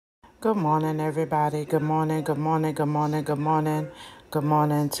Good morning, everybody. Good morning, good morning, good morning, good morning. Good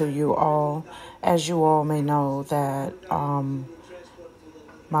morning to you all. As you all may know that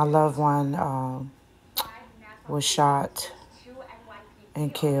my loved one was shot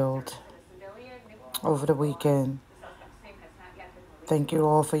and killed over the weekend. Thank you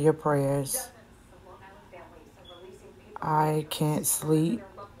all for your prayers. I can't sleep.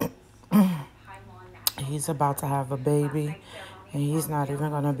 He's about to have a baby, and he's not even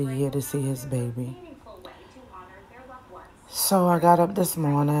going to be here to see his baby. So I got up this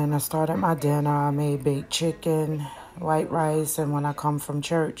morning, I started my dinner, I made baked chicken, white rice, and when I come from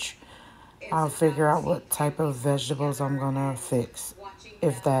church, I'll figure out what type of vegetables I'm going to fix,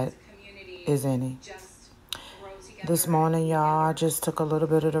 if that is any. This morning, y'all, I just took a little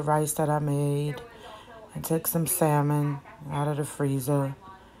bit of the rice that I made and took some salmon out of the freezer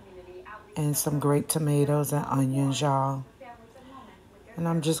and some grape tomatoes and onions, y'all. And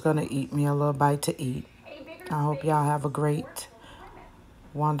I'm just going to eat me a little bite to eat. I hope y'all have a great,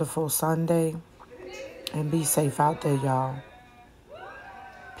 wonderful Sunday. And be safe out there, y'all.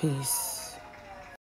 Peace.